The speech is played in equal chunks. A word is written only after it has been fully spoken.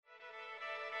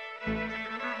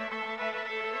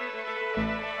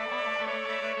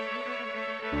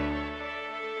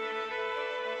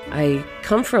I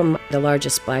come from the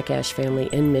largest black ash family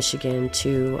in Michigan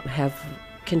to have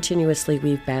continuously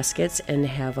weave baskets and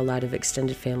have a lot of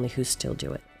extended family who still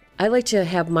do it. I like to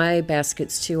have my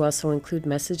baskets too also include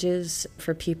messages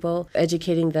for people,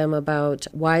 educating them about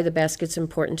why the basket's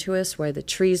important to us, why the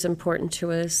tree's important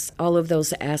to us, all of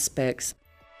those aspects.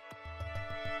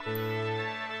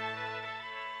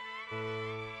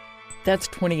 That's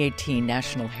 2018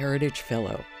 National Heritage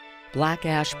Fellow, Black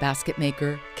Ash basket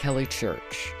maker Kelly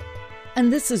Church.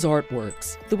 And this is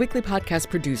Artworks, the weekly podcast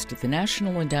produced at the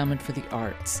National Endowment for the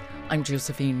Arts. I'm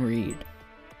Josephine Reed.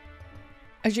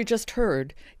 As you just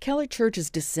heard, Kelly Church is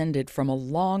descended from a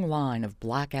long line of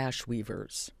black ash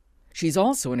weavers. She's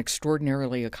also an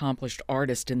extraordinarily accomplished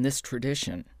artist in this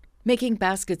tradition, making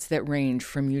baskets that range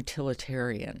from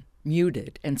utilitarian,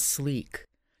 muted, and sleek,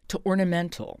 to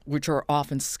ornamental, which are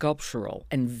often sculptural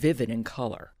and vivid in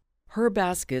color. Her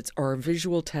baskets are a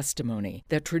visual testimony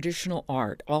that traditional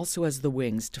art also has the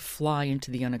wings to fly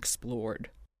into the unexplored.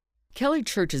 Kelly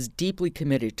Church is deeply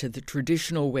committed to the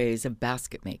traditional ways of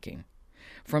basket making,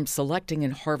 from selecting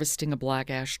and harvesting a black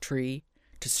ash tree,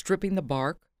 to stripping the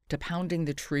bark, to pounding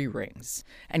the tree rings,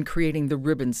 and creating the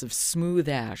ribbons of smooth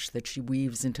ash that she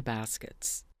weaves into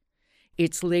baskets.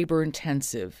 It's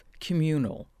labor-intensive,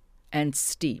 communal, and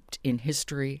steeped in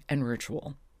history and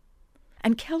ritual.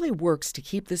 And Kelly works to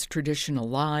keep this tradition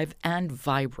alive and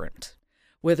vibrant,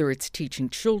 whether it's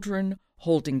teaching children,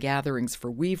 holding gatherings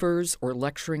for weavers, or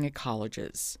lecturing at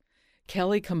colleges.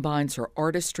 Kelly combines her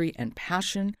artistry and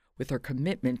passion with her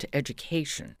commitment to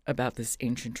education about this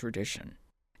ancient tradition.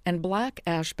 And black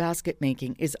ash basket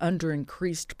making is under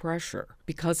increased pressure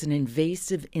because an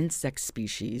invasive insect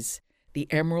species, the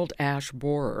emerald ash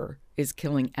borer, is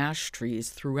killing ash trees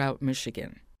throughout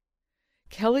Michigan.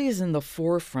 Kelly is in the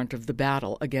forefront of the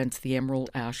battle against the emerald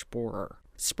ash borer,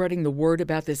 spreading the word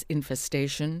about this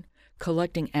infestation,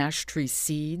 collecting ash tree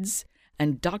seeds,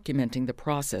 and documenting the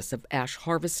process of ash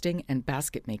harvesting and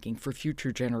basket making for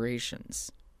future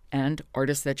generations. And,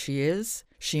 artist that she is,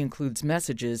 she includes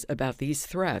messages about these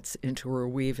threats into her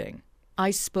weaving.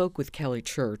 I spoke with Kelly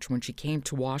Church when she came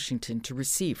to Washington to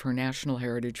receive her National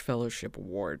Heritage Fellowship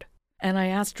Award, and I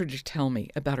asked her to tell me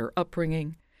about her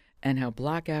upbringing and how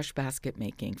black ash basket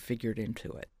making figured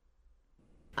into it.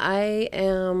 I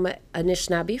am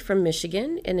Anishinaabe from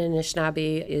Michigan, and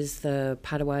Anishinaabe is the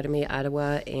Potawatomi,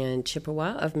 Ottawa, and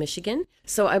Chippewa of Michigan.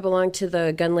 So I belong to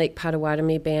the Gun Lake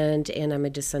Potawami Band, and I'm a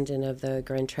descendant of the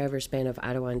Grand Traverse Band of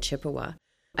Ottawa and Chippewa.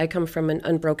 I come from an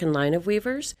unbroken line of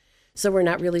weavers, so we're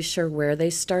not really sure where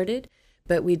they started,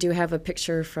 but we do have a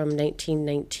picture from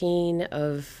 1919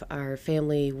 of our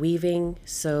family weaving.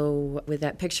 So with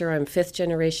that picture, I'm 5th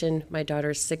generation, my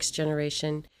daughter's 6th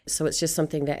generation. So it's just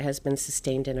something that has been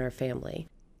sustained in our family.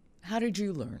 How did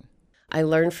you learn? I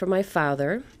learned from my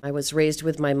father. I was raised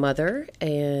with my mother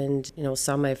and,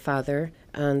 saw my father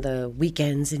on the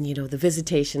weekends and, the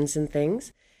visitations and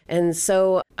things. And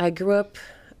so I grew up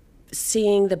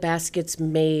seeing the baskets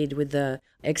made with the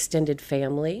extended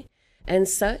family and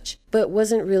such, but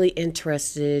wasn't really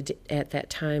interested at that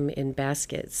time in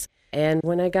baskets. And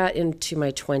when I got into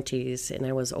my 20s and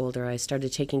I was older, I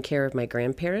started taking care of my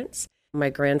grandparents.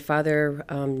 My grandfather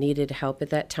needed help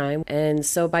at that time. And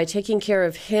so by taking care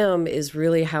of him is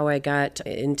really how I got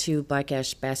into black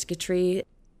ash basketry.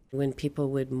 When people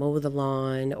would mow the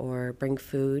lawn or bring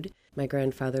food, my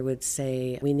grandfather would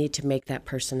say, "We need to make that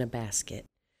person a basket."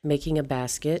 Making a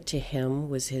basket to him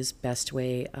was his best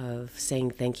way of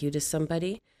saying thank you to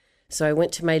somebody. So I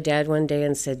went to my dad one day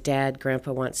and said, "Dad,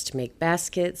 Grandpa wants to make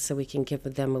baskets so we can give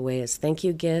them away as thank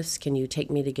you gifts. Can you take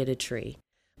me to get a tree?"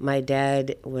 My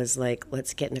dad was like,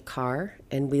 "Let's get in a car."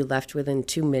 And we left within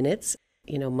 2 minutes.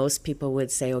 Most people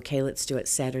would say, "Okay, let's do it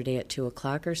Saturday at 2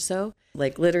 o'clock or so."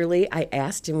 Like literally, I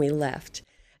asked and we left.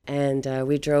 And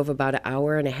we drove about an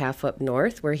hour and a half up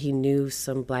north where he knew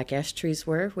some black ash trees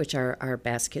were, which are our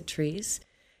basket trees.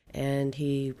 And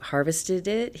he harvested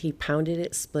it, he pounded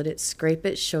it, split it, scraped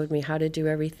it, showed me how to do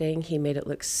everything. He made it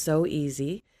look so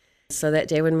easy. So that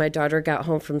day when my daughter got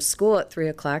home from school at 3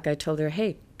 o'clock, I told her,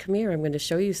 "Hey, come here, I'm going to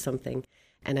show you something."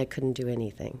 And I couldn't do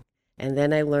anything. And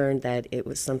then I learned that it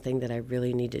was something that I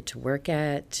really needed to work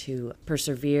at, to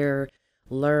persevere,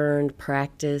 learn,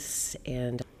 practice,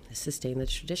 and sustain the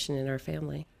tradition in our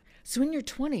family. So in your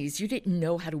 20s, you didn't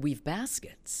know how to weave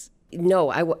baskets. No,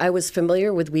 I was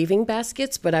familiar with weaving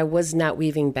baskets, but I was not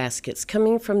weaving baskets.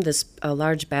 Coming from this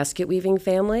large basket weaving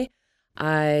family,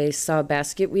 I saw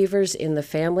basket weavers in the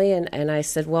family, and I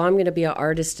said, well, I'm going to be an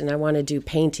artist, and I want to do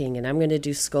painting, and I'm going to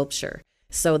do sculpture.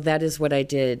 So that is what I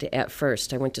did at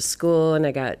first. I went to school, and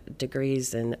I got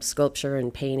degrees in sculpture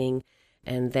and painting,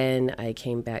 And then I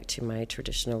came back to my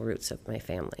traditional roots of my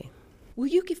family. Will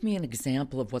you give me an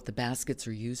example of what the baskets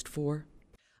are used for?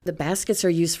 The baskets are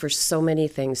used for so many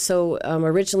things. So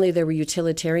originally there were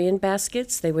utilitarian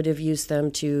baskets. They would have used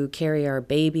them to carry our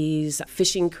babies.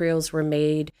 Fishing creels were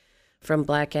made from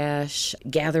black ash.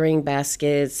 Gathering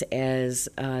baskets as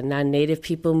non-native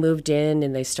people moved in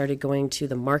and they started going to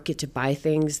the market to buy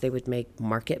things. They would make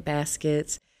market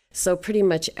baskets. So pretty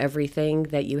much everything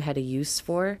that you had a use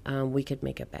for, we could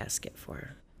make a basket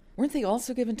for. Weren't they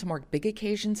also given to mark big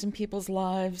occasions in people's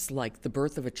lives, like the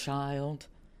birth of a child?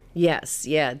 Yes,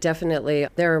 yeah, definitely.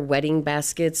 There are wedding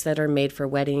baskets that are made for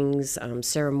weddings,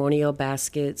 ceremonial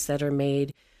baskets that are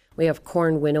made. We have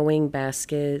corn winnowing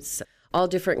baskets, all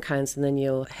different kinds. And then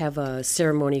you'll have a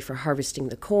ceremony for harvesting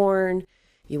the corn.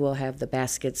 You will have the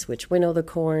baskets which winnow the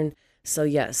corn. So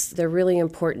yes, they're really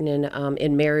important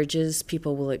in marriages.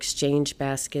 People will exchange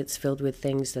baskets filled with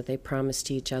things that they promise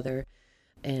to each other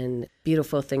and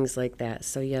beautiful things like that.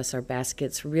 So yes, our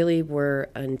baskets really were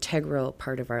an integral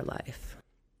part of our life.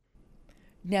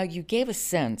 Now, you gave a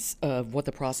sense of what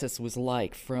the process was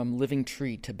like from living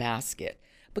tree to basket,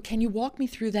 but can you walk me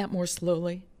through that more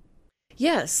slowly?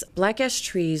 Yes, black ash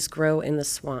trees grow in the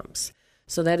swamps.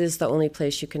 So that is the only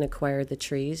place you can acquire the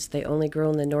trees. They only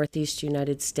grow in the northeast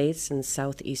United States and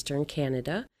southeastern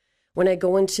Canada. When I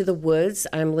go into the woods,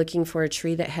 I'm looking for a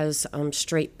tree that has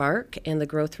straight bark, and the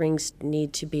growth rings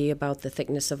need to be about the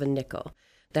thickness of a nickel.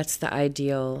 That's the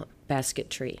ideal basket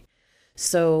tree.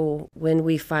 So when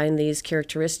we find these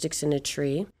characteristics in a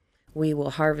tree, we will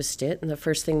harvest it. And the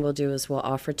first thing we'll do is we'll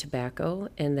offer tobacco,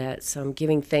 and that's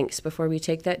giving thanks before we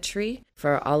take that tree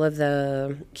for all of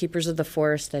the keepers of the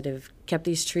forest that have kept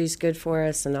these trees good for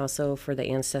us, and also for the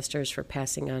ancestors for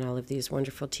passing on all of these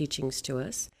wonderful teachings to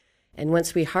us. And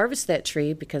once we harvest that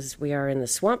tree, because we are in the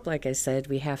swamp, like I said,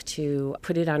 we have to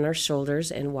put it on our shoulders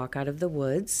and walk out of the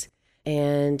woods.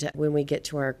 And when we get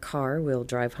to our car, we'll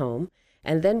drive home.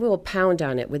 And then we'll pound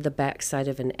on it with the backside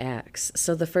of an axe.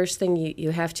 So the first thing you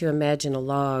have to imagine a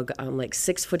log like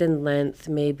 6 foot in length,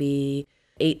 maybe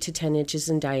 8 to 10 inches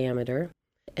in diameter.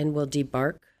 And we'll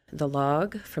debark the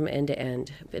log from end to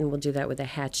end. And we'll do that with a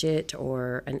hatchet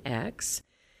or an axe.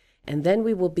 And then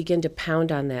we will begin to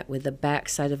pound on that with the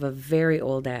backside of a very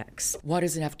old axe. Why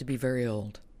does it have to be very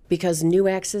old? Because new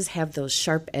axes have those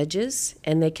sharp edges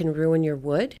and they can ruin your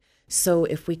wood. So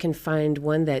if we can find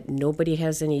one that nobody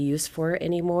has any use for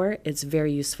anymore, it's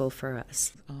very useful for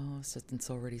us. Oh, so it's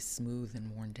already smooth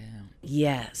and worn down.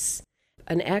 Yes.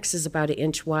 An axe is about 1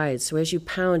 inch wide. So as you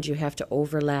pound, you have to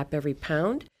overlap every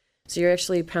pound. So you're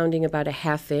actually pounding about a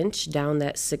 1/2 inch down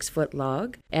that 6-foot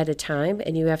log at a time.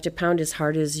 And you have to pound as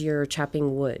hard as you're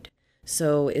chopping wood.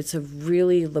 So it's a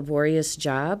really laborious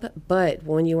job. But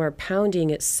when you are pounding,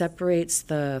 it separates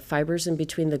the fibers in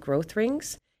between the growth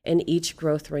rings, and each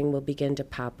growth ring will begin to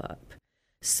pop up.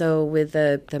 So with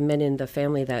the men in the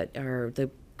family that are the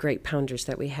great pounders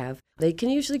that we have, they can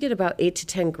usually get about 8 to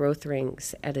 10 growth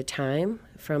rings at a time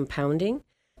from pounding.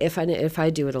 If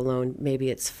I do it alone, maybe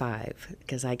it's 5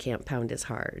 because I can't pound as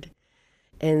hard.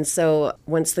 And so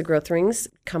once the growth rings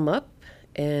come up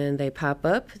and they pop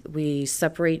up, we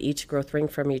separate each growth ring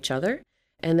from each other.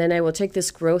 And then I will take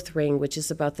this growth ring, which is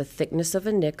about the thickness of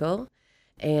a nickel,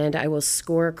 and I will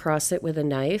score across it with a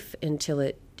knife until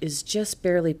it is just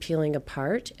barely peeling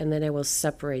apart, and then I will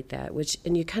separate that,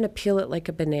 and you kind of peel it like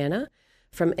a banana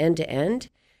from end to end.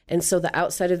 And so the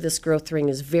outside of this growth ring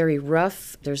is very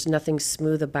rough. There's nothing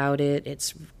smooth about it.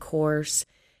 It's coarse.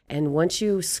 And once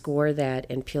you score that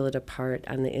and peel it apart,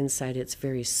 on the inside it's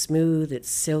very smooth, it's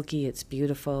silky, it's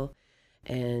beautiful.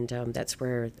 And that's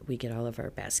where we get all of our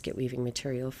basket weaving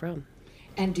material from.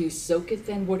 And do you soak it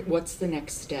then? What's the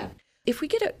next step? If we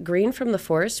get it green from the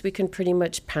forest, we can pretty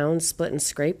much pound, split, and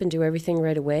scrape and do everything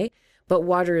right away. But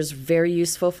water is very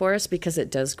useful for us because it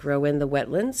does grow in the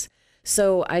wetlands.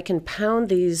 So I can pound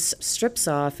these strips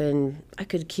off, and I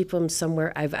could keep them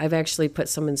somewhere. I've actually put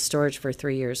some in storage for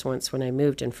 3 years once when I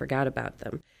moved and forgot about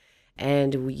them.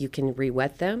 And you can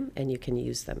re-wet them, and you can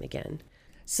use them again.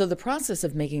 So the process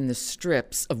of making the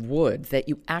strips of wood that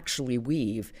you actually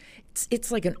weave,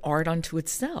 it's like an art unto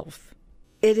itself.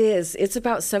 It is. It's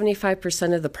about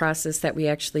 75% of the process that we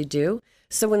actually do.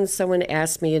 So when someone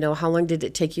asks me, how long did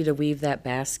it take you to weave that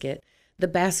basket? The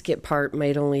basket part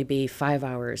might only be 5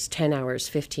 hours, 10 hours,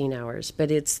 15 hours,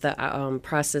 but it's the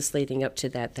process leading up to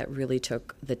that really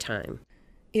took the time.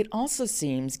 It also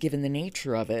seems, given the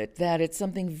nature of it, that it's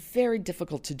something very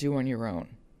difficult to do on your own.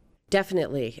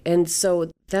 Definitely. And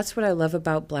so that's what I love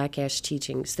about Black Ash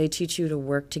teachings. They teach you to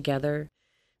work together.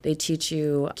 They teach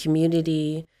you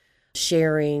community.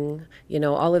 sharing.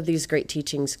 All of these great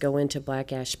teachings go into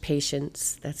black ash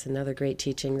patience. That's another great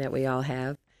teaching that we all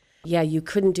have. Yeah, you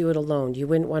couldn't do it alone. You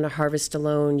wouldn't want to harvest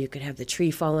alone. You could have the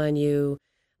tree fall on you.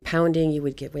 Pounding, you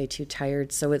would get way too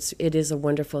tired. So it is a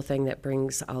wonderful thing that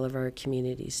brings all of our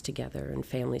communities together and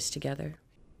families together.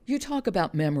 You talk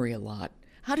about memory a lot.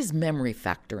 How does memory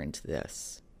factor into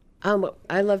this?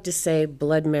 I love to say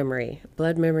blood memory.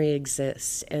 Blood memory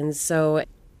exists. And so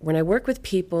when I work with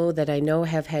people that I know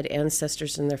have had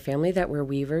ancestors in their family that were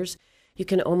weavers, you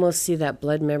can almost see that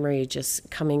blood memory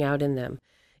just coming out in them.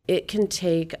 It can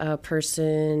take a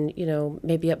person,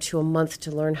 maybe up to a month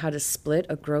to learn how to split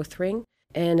a growth ring.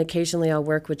 And occasionally I'll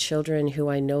work with children who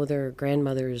I know their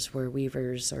grandmothers were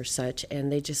weavers or such,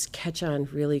 and they just catch on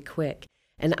really quick.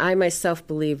 And I myself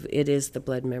believe it is the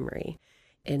blood memory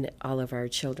in all of our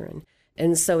children.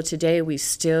 And so today we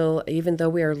still, even though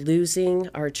we are losing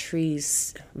our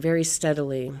trees very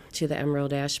steadily to the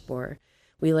emerald ash borer,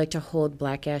 we like to hold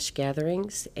black ash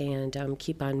gatherings and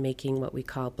keep on making what we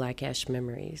call black ash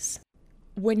memories.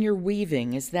 When you're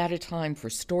weaving, is that a time for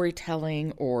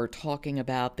storytelling or talking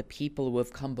about the people who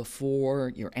have come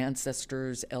before, your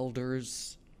ancestors,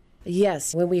 elders?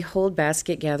 Yes, when we hold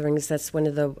basket gatherings, that's one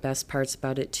of the best parts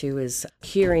about it too, is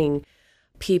hearing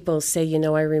people say,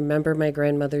 I remember my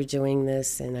grandmother doing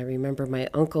this, and I remember my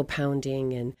uncle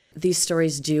pounding, and these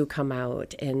stories do come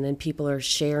out, and then people are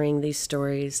sharing these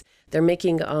stories. They're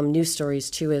making new stories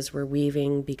too as we're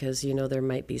weaving, because, there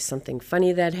might be something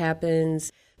funny that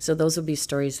happens. So those will be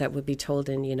stories that would be told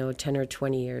in, 10 or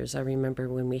 20 years. I remember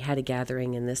when we had a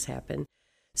gathering and this happened.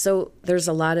 So there's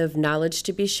a lot of knowledge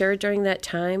to be shared during that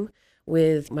time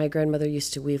with my grandmother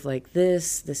used to weave like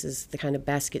this. This is the kind of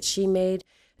basket she made.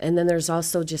 And then there's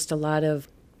also just a lot of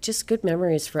just good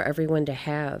memories for everyone to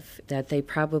have that they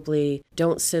probably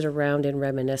don't sit around and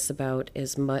reminisce about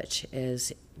as much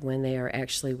as when they are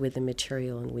actually with the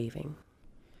material and weaving.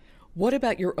 What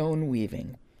about your own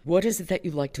weaving? What is it that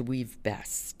you like to weave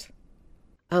best?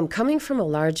 Coming from a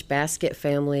large basket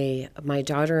family, my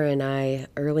daughter and I,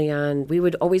 early on, we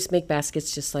would always make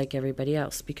baskets just like everybody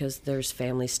else because there's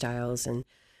family styles and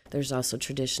there's also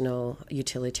traditional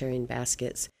utilitarian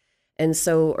baskets. And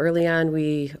so early on,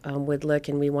 we would look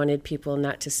and we wanted people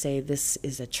not to say this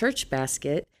is a church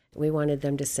basket. We wanted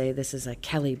them to say this is a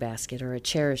Kelly basket or a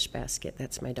Cherish basket.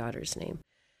 That's my daughter's name.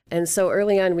 And so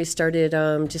early on, we started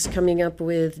just coming up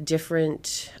with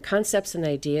different concepts and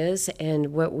ideas.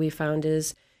 And what we found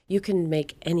is you can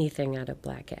make anything out of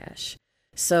black ash.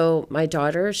 So my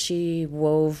daughter, she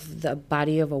wove the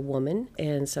body of a woman.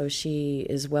 And so she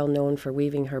is well known for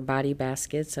weaving her body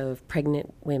baskets of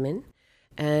pregnant women.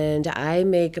 And I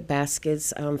make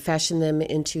baskets, fashion them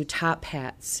into top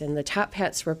hats. And the top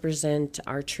hats represent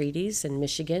our treaties in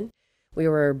Michigan. We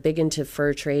were big into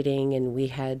fur trading, and we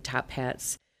had top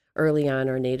hats early on,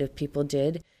 our Native people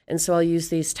did. And so I'll use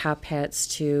these top hats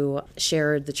to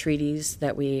share the treaties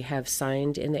that we have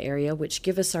signed in the area, which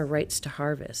give us our rights to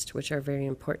harvest, which are very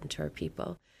important to our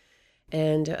people.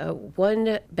 And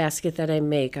one basket that I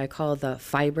make, I call the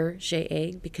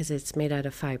Fabergé because it's made out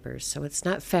of fibers. So it's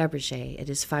not Fabergé, it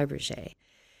is Fabergé.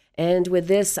 And with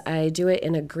this, I do it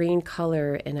in a green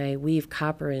color and I weave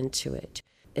copper into it.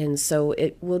 And so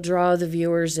it will draw the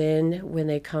viewers in when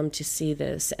they come to see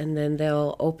this, and then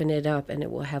they'll open it up and it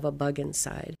will have a bug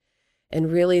inside. And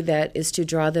really that is to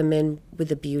draw them in with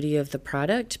the beauty of the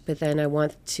product, but then I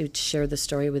want to share the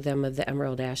story with them of the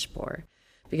emerald ash borer,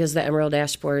 because the emerald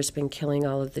ash borer has been killing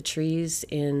all of the trees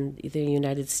in the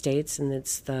United States, and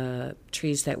it's the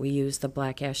trees that we use, the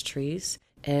black ash trees.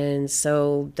 And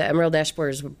so the emerald ash borer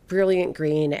is brilliant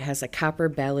green. It has a copper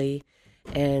belly.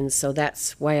 And so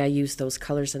that's why I use those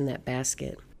colors in that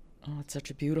basket. Oh, it's such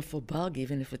a beautiful bug,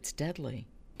 even if it's deadly.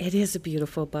 It is a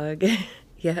beautiful bug,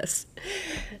 yes.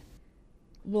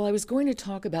 Well, I was going to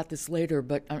talk about this later,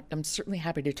 but I'm certainly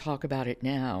happy to talk about it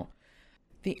now.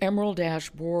 The emerald ash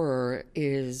borer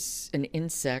is an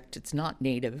insect. It's not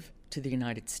native to the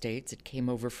United States. It came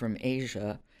over from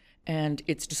Asia, and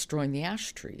it's destroying the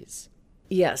ash trees.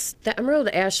 Yes, the emerald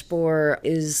ash borer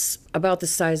is about the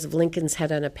size of Lincoln's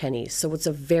head on a penny, so it's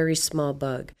a very small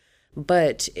bug,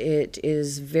 but it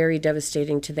is very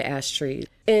devastating to the ash trees.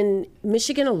 In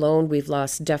Michigan alone, we've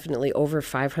lost definitely over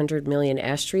 500 million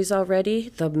ash trees already.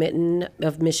 The mitten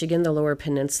of Michigan, the Lower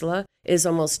Peninsula, is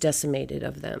almost decimated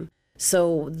of them.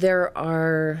 So there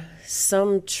are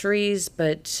some trees,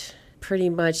 but pretty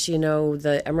much,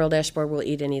 the emerald ash borer will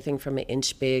eat anything from an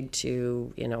inch big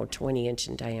to, 20 inch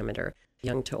in diameter.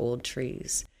 Young to old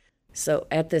trees. So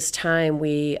at this time,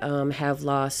 we have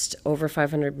lost over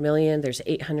 500 million. There's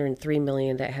 803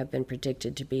 million that have been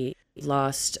predicted to be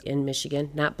lost in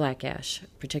Michigan, not black ash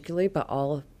particularly, but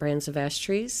all brands of ash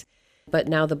trees. But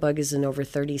now the bug is in over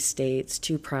 30 states,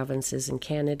 2 provinces in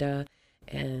Canada,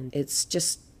 and it's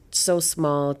just so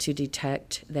small to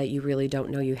detect that you really don't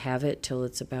know you have it till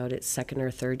it's about its 2nd or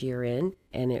 3rd year in,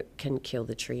 and it can kill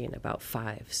the tree in about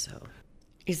 5. So,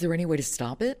 is there any way to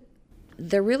stop it?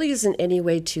 There really isn't any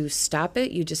way to stop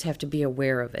it. You just have to be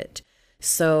aware of it.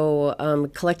 So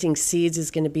collecting seeds is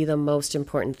going to be the most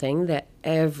important thing that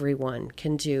everyone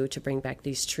can do to bring back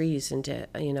these trees and to,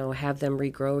 have them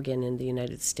regrow again in the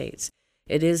United States.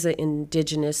 It is an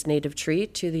indigenous native tree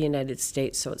to the United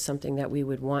States, so it's something that we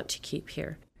would want to keep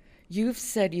here. You've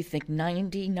said you think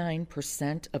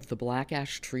 99% of the black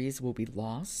ash trees will be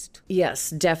lost?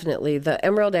 Yes, definitely. The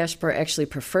emerald ash borer actually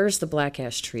prefers the black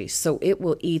ash tree, so it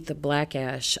will eat the black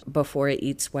ash before it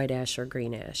eats white ash or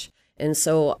green ash. And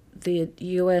so the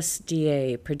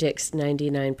USDA predicts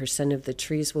 99% of the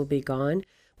trees will be gone.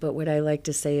 But what I like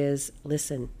to say is,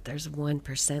 listen, there's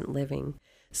 1% living.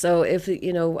 So if,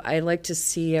 I like to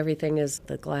see everything as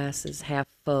the glass is half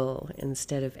full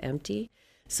instead of empty.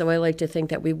 So I like to think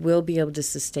that we will be able to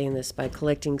sustain this by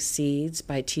collecting seeds,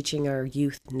 by teaching our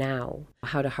youth now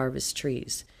how to harvest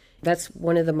trees. That's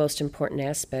one of the most important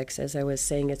aspects. As I was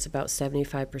saying, it's about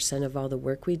 75% of all the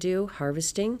work we do,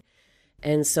 harvesting.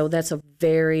 And so that's a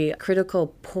very critical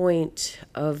point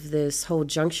of this whole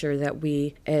juncture that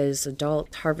we as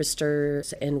adult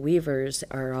harvesters and weavers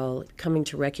are all coming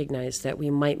to recognize that we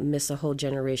might miss a whole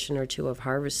generation or 2 of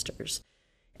harvesters.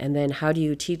 And then how do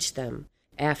you teach them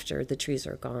after the trees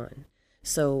are gone?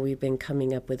 So we've been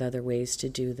coming up with other ways to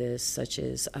do this, such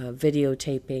as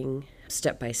videotaping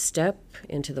step by step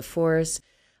into the forest.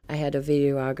 I had a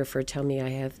videographer tell me I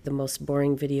have the most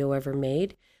boring video ever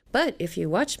made. But if you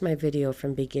watched my video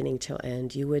from beginning till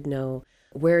end, you would know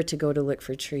where to go to look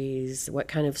for trees, what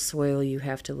kind of soil you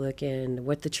have to look in,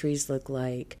 what the trees look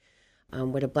like,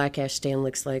 what a black ash stand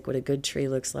looks like, what a good tree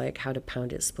looks like, how to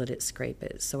pound it, split it, scrape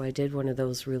it. So I did one of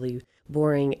those really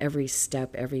boring, every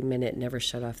step, every minute, never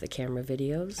shut off the camera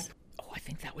videos. Oh, I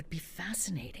think that would be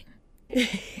fascinating.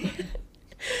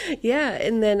 Yeah,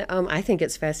 and then I think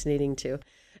it's fascinating too.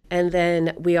 And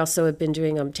then we also have been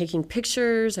doing taking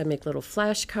pictures. I make little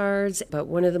flashcards. But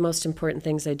one of the most important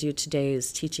things I do today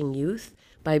is teaching youth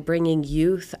by bringing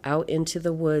youth out into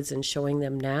the woods and showing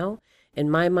them now.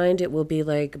 In my mind, it will be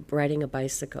like riding a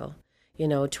bicycle.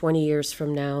 20 years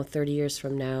from now, 30 years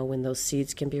from now, when those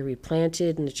seeds can be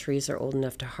replanted and the trees are old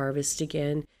enough to harvest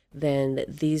again, then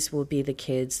these will be the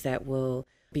kids that will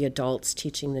be adults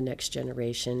teaching the next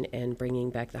generation and bringing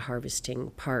back the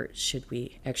harvesting part should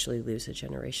we actually lose a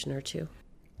generation or 2.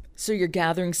 So you're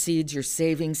gathering seeds, you're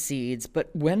saving seeds, but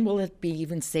when will it be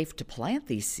even safe to plant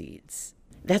these seeds?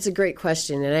 That's a great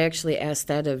question, and I actually asked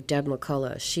that of Deb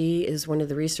McCullough. She is one of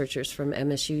the researchers from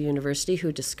MSU University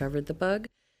who discovered the bug.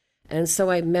 And so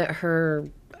I met her,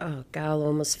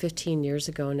 almost 15 years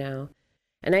ago now.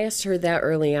 And I asked her that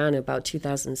early on, about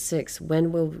 2006,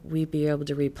 when will we be able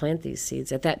to replant these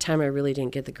seeds? At that time, I really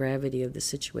didn't get the gravity of the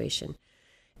situation.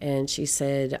 And she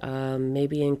said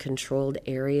maybe in controlled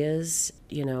areas,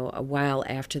 a while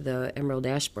after the emerald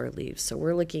ash borer leaves. So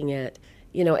we're looking at,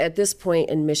 at this point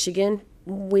in Michigan,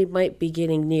 we might be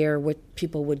getting near what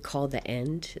people would call the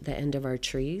end of our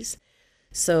trees.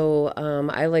 So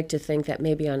I like to think that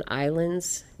maybe on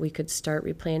islands, we could start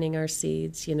replanting our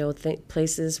seeds,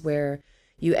 places where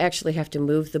you actually have to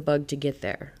move the bug to get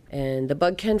there. And the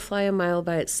bug can fly a mile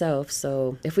by itself.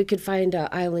 So if we could find an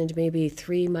island maybe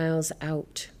 3 miles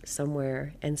out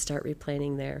somewhere and start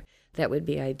replanting there, that would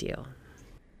be ideal.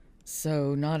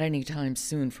 So not anytime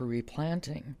soon for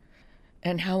replanting.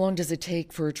 And how long does it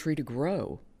take for a tree to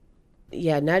grow?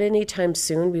 Yeah, not anytime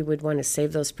soon. We would want to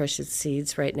save those precious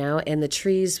seeds right now. And the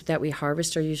trees that we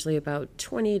harvest are usually about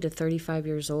 20 to 35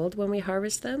 years old when we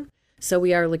harvest them. So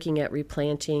we are looking at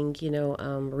replanting,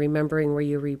 remembering where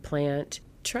you replant,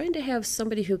 trying to have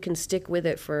somebody who can stick with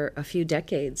it for a few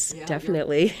decades,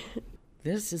 definitely.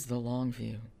 This is the long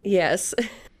view. Yes.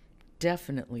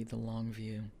 Definitely the long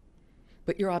view.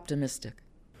 But you're optimistic.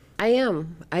 I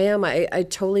am. I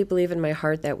totally believe in my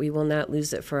heart that we will not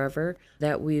lose it forever,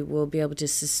 that we will be able to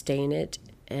sustain it,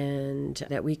 and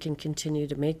that we can continue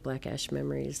to make black ash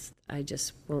memories. I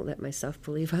just won't let myself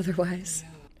believe otherwise.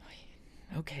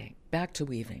 Okay, back to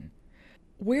weaving.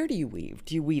 Where do you weave?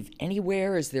 Do you weave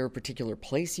anywhere? Is there a particular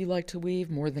place you like to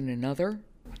weave more than another?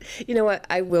 You know what?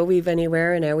 I will weave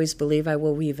anywhere, and I always believe I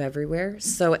will weave everywhere.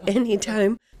 So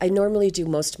anytime, I normally do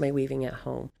most of my weaving at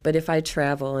home. But if I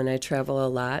travel, and I travel a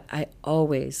lot, I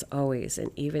always,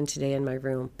 and even today in my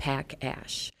room, pack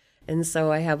ash. And so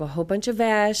I have a whole bunch of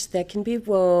ash that can be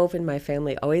wove, and my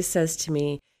family always says to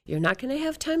me, you're not going to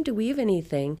have time to weave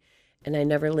anything. And I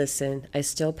never listen. I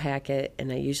still pack it,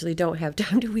 and I usually don't have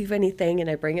time to weave anything,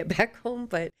 and I bring it back home.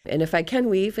 And if I can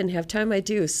weave and have time, I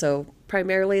do. So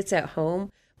primarily it's at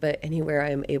home, but anywhere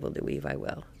I am able to weave, I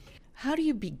will. How do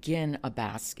you begin a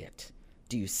basket?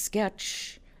 Do you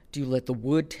sketch? Do you let the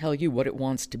wood tell you what it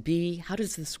wants to be? How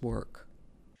does this work?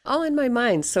 All in my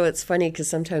mind. So it's funny because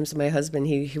sometimes my husband,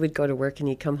 he would go to work and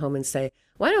he'd come home and say,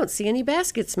 well, I don't see any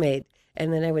baskets made.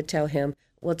 And then I would tell him,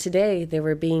 well, today they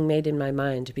were being made in my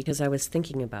mind because I was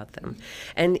thinking about them.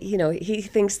 And, he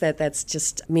thinks that that's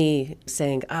just me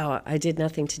saying, oh, I did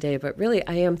nothing today. But really,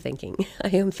 I am thinking. I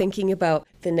am thinking about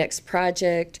the next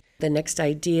project, the next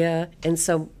idea. And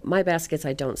so my baskets,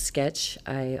 I don't sketch.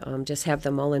 I just have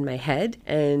them all in my head.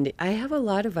 And I have a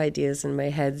lot of ideas in my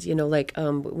head,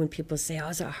 when people say, oh,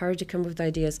 is it hard to come up with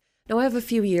ideas? No, I have a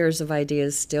few years of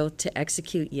ideas still to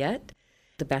execute yet.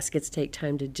 The baskets take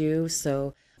time to do.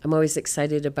 So I'm always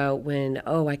excited about when,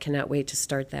 I cannot wait to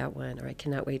start that one, or I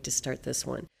cannot wait to start this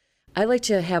one. I like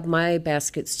to have my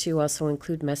baskets too also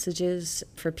include messages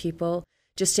for people,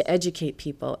 just to educate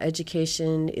people.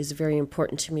 Education is very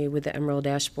important to me with the emerald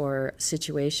ash borer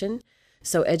situation.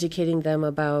 So educating them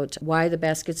about why the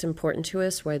basket's important to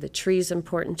us, why the tree's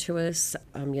important to us,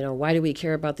 why do we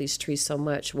care about these trees so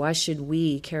much? Why should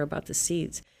we care about the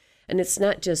seeds? And it's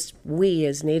not just we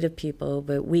as Native people,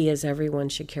 but we as everyone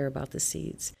should care about the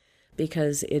seeds,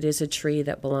 because it is a tree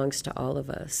that belongs to all of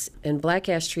us. And black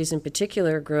ash trees in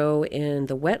particular grow in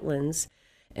the wetlands,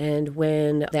 and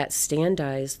when that stand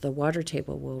dies, the water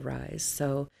table will rise.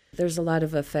 So there's a lot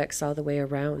of effects all the way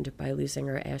around by losing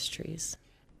our ash trees.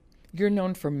 You're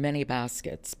known for many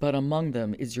baskets, but among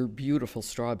them is your beautiful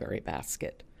strawberry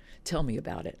basket. Tell me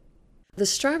about it. The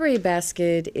strawberry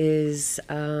basket is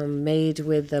made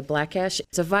with the black ash.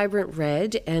 It's a vibrant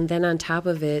red, and then on top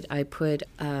of it, I put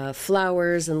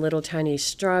flowers and little tiny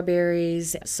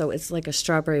strawberries, so it's like a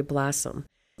strawberry blossom.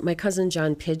 My cousin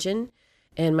John Pigeon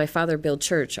and my father Bill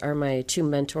Church are my two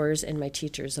mentors and my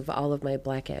teachers of all of my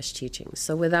black ash teachings.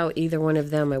 So without either one of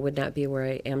them, I would not be where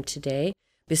I am today,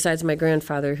 besides my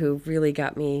grandfather, who really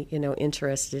got me,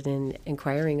 interested in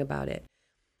inquiring about it.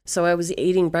 So I was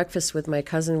eating breakfast with my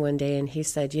cousin one day, and he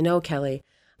said, Kelly,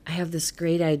 I have this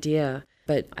great idea,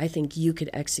 but I think you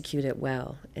could execute it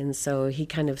well. And so he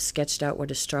kind of sketched out what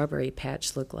a strawberry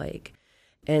patch looked like.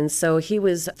 And so he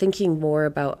was thinking more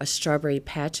about a strawberry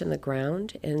patch in the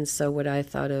ground. And so what I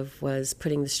thought of was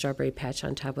putting the strawberry patch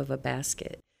on top of a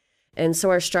basket. And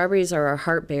so our strawberries are our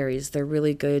heart berries. They're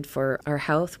really good for our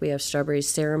health. We have strawberry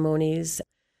ceremonies.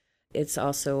 It's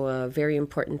also a very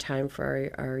important time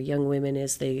for our young women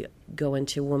as they go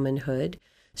into womanhood.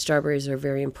 Strawberries are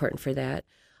very important for that.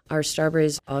 Our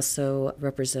strawberries also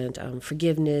represent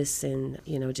forgiveness and,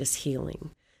 just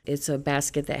healing. It's a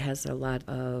basket that has a lot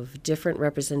of different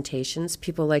representations.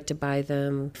 People like to buy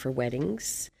them for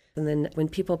weddings. And then when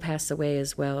people pass away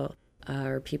as well,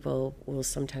 our people will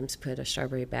sometimes put a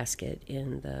strawberry basket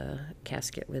in the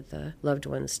casket with the loved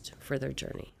ones for their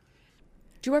journey.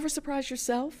 Do you ever surprise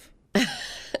yourself?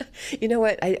 You know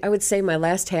what? I would say my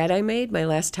last hat I made, my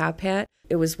last top hat,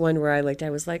 it was one where I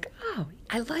was like, oh,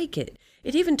 I like it.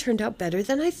 It even turned out better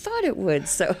than I thought it would.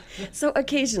 So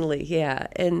occasionally, yeah.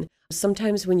 And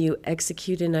sometimes when you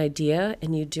execute an idea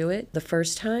and you do it the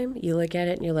first time, you look at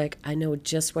it and you're like, I know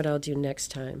just what I'll do next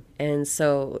time. And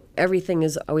so everything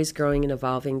is always growing and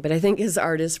evolving. But I think as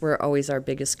artists, we're always our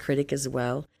biggest critic as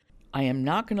well. I am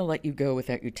not going to let you go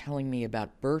without you telling me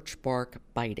about birch bark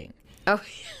biting. Oh,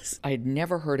 yes. I had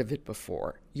never heard of it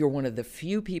before. You're one of the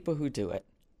few people who do it.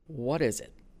 What is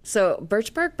it? So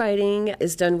birch bark biting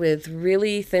is done with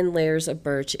really thin layers of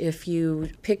birch. If you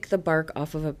pick the bark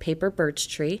off of a paper birch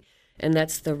tree, and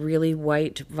that's the really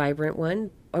white, vibrant one,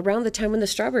 around the time when the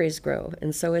strawberries grow.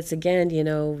 And so it's, again,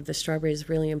 the strawberry is a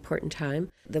really important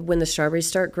time. When the strawberries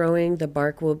start growing, the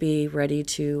bark will be ready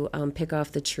to pick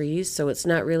off the trees. So it's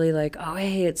not really like, oh,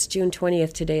 hey, it's June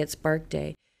 20th today, it's bark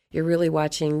day. You're really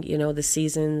watching, the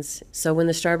seasons. So when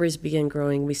the strawberries begin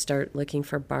growing, we start looking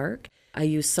for bark. I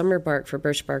use summer bark for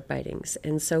birch bark bitings.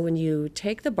 And so when you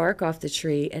take the bark off the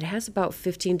tree, it has about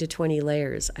 15 to 20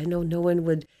 layers. I know no one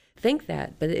would think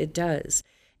that, but it does.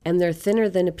 And they're thinner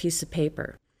than a piece of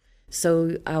paper.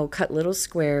 So I'll cut little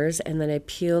squares, and then I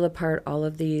peel apart all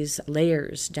of these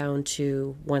layers down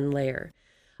to one layer.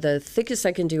 The thickest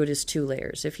I can do it is 2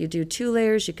 layers. If you do 2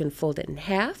 layers, you can fold it in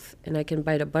half, and I can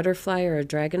bite a butterfly or a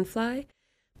dragonfly.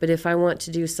 But if I want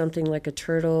to do something like a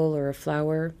turtle or a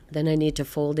flower, then I need to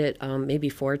fold it maybe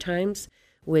 4 times,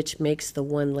 which makes the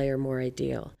 1 layer more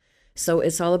ideal. So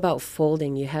it's all about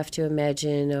folding. You have to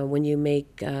imagine when you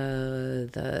make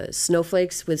the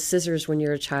snowflakes with scissors when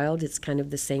you're a child, it's kind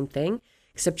of the same thing.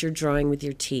 except you're drawing with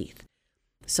your teeth.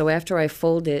 So after I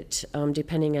fold it,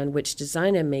 depending on which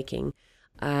design I'm making,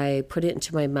 I put it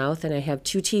into my mouth, and I have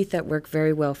two teeth that work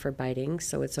very well for biting.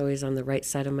 So it's always on the right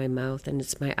side of my mouth, and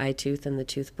it's my eye tooth and the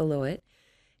tooth below it.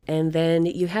 And then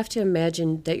you have to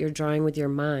imagine that you're drawing with your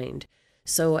mind.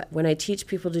 So when I teach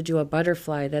people to do a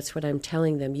butterfly, that's what I'm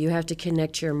telling them. You have to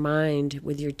connect your mind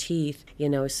with your teeth,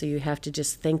 so you have to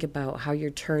just think about how you're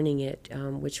turning it,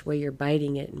 which way you're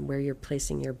biting it, and where you're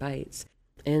placing your bites.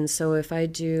 And so if I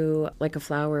do like a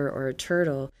flower or a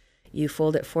turtle, you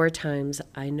fold it 4 times,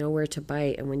 I know where to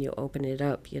bite, and when you open it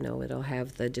up, it'll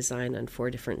have the design on 4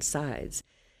 different sides.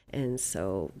 And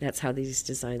so that's how these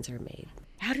designs are made.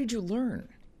 How did you learn?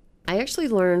 I actually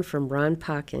learned from Ron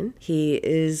Pocken. He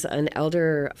is an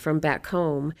elder from back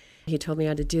home. He told me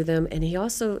how to do them, and he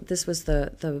also, this was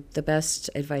the best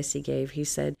advice he gave. He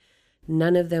said,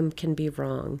 none of them can be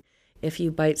wrong. If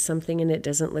you bite something and it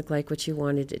doesn't look like what you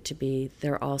wanted it to be,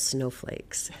 they're all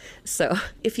snowflakes. So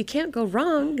if you can't go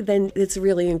wrong, then it's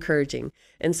really encouraging.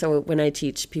 And so when I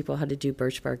teach people how to do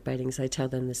birch bark bitings, I tell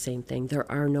them the same thing.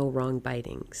 There are no wrong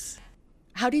bitings.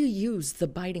 How do you use the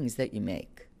bitings that you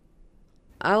make?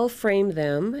 I'll frame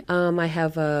them. I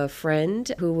have a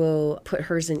friend who will put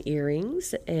hers in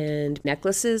earrings and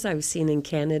necklaces. I've seen in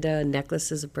Canada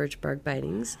necklaces of birch bark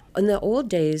bitings. In the old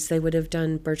days, they would have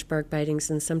done birch bark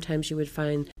bitings, and sometimes you would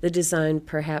find the design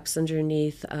perhaps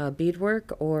underneath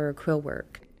beadwork or quill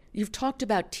work. You've talked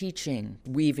about teaching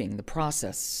weaving, the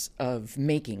process of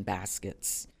making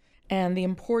baskets, and the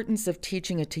importance of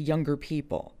teaching it to younger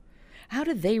people. How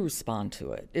do they respond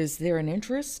to it? Is there an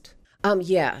interest?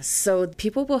 Yeah, so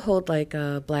people will hold like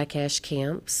black ash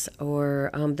camps,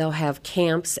 or they'll have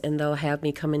camps and they'll have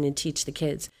me come in and teach the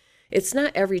kids. It's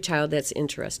not every child that's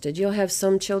interested. You'll have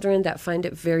some children that find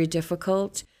it very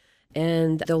difficult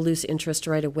and they'll lose interest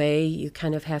right away. You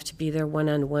kind of have to be there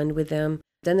one-on-one with them.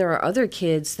 Then there are other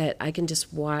kids that I can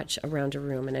just watch around a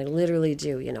room, and I literally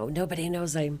do. Nobody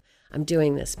knows I'm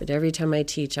doing this, but every time I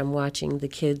teach, I'm watching the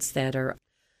kids that are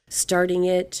starting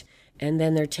it, and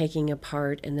then they're taking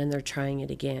apart, and then they're trying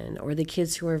it again. Or the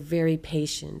kids who are very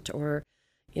patient, or,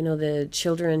 the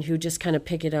children who just kind of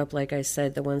pick it up, like I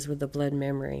said, the ones with the blood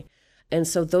memory. And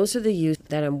so those are the youth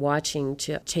that I'm watching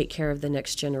to take care of the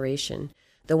next generation.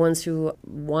 The ones who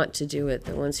want to do it,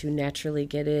 the ones who naturally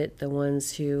get it, the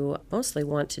ones who mostly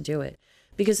want to do it.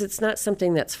 Because it's not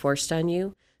something that's forced on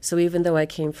you. So even though I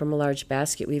came from a large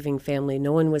basket weaving family,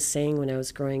 no one was saying when I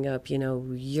was growing up,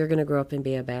 you're going to grow up and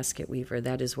be a basket weaver.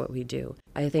 That is what we do.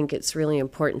 I think it's really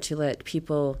important to let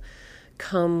people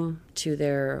come to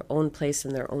their own place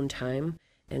in their own time.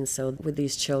 And so with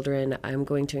these children, I'm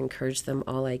going to encourage them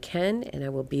all I can, and I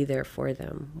will be there for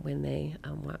them when they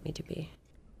want me to be.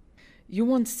 You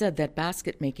once said that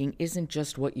basket making isn't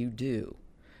just what you do,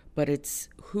 but it's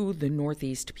who the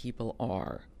Northeast people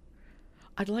are.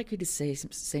 I'd like you to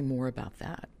say more about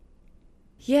that.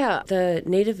 Yeah, the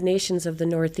native nations of the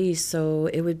Northeast, so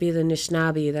it would be the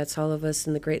Anishinaabe, that's all of us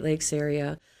in the Great Lakes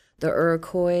area, the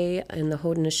Iroquois and the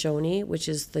Haudenosaunee, which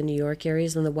is the New York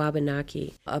areas, and the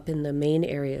Wabanaki up in the Maine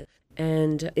area.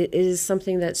 And it is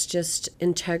something that's just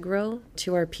integral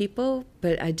to our people,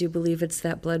 but I do believe it's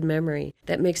that blood memory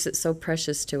that makes it so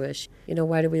precious to us.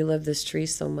 Why do we love this tree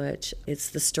so much? It's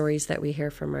the stories that we hear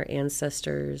from our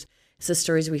ancestors. It's the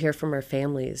stories we hear from our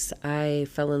families. I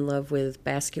fell in love with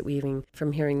basket weaving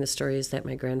from hearing the stories that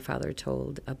my grandfather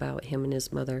told about him and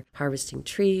his mother harvesting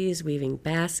trees, weaving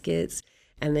baskets.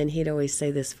 And then he'd always say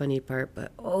this funny part,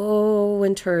 but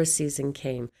when tourist season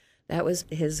came, that was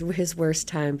his worst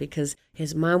time, because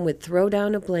his mom would throw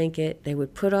down a blanket, they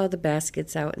would put all the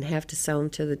baskets out and have to sell them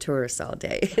to the tourists all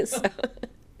day. So.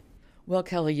 Well,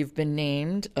 Kelly, you've been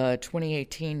named a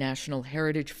 2018 National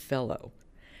Heritage Fellow.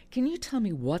 Can you tell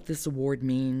me what this award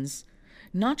means,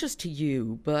 not just to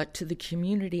you, but to the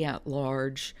community at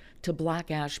large, to black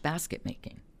ash basket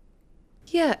making?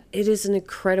 Yeah, it is an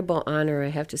incredible honor. I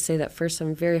have to say that first.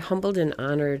 I'm very humbled and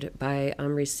honored by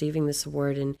receiving this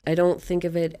award. And I don't think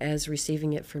of it as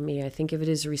receiving it for me. I think of it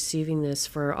as receiving this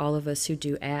for all of us who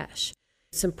do ash.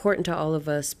 It's important to all of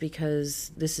us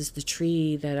because this is the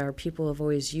tree that our people have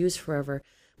always used forever.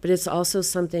 But it's also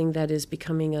something that is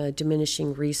becoming a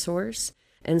diminishing resource.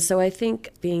 And so I think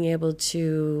being able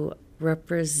to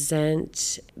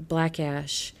represent black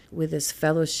ash with this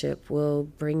fellowship will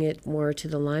bring it more to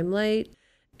the limelight.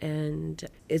 And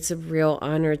it's a real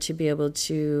honor to be able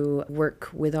to work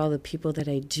with all the people that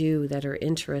I do that are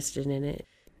interested in it.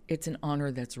 It's an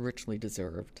honor that's richly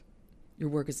deserved. Your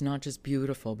work is not just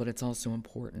beautiful, but it's also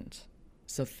important.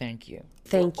 So thank you.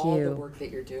 Thank for you. all the work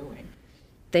that you're doing.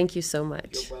 Thank you so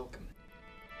much. You're welcome.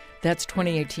 That's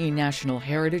 2018 National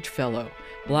Heritage Fellow,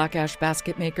 Black Ash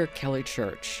basket maker Kelly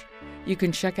Church. You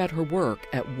can check out her work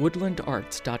at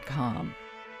woodlandarts.com.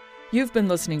 You've been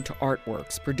listening to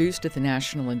Artworks, produced at the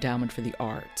National Endowment for the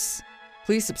Arts.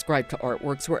 Please subscribe to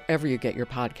Artworks wherever you get your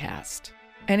podcast.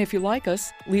 And if you like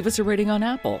us, leave us a rating on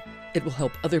Apple. It will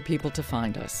help other people to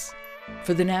find us.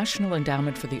 For the National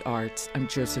Endowment for the Arts, I'm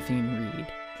Josephine Reed.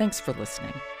 Thanks for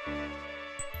listening.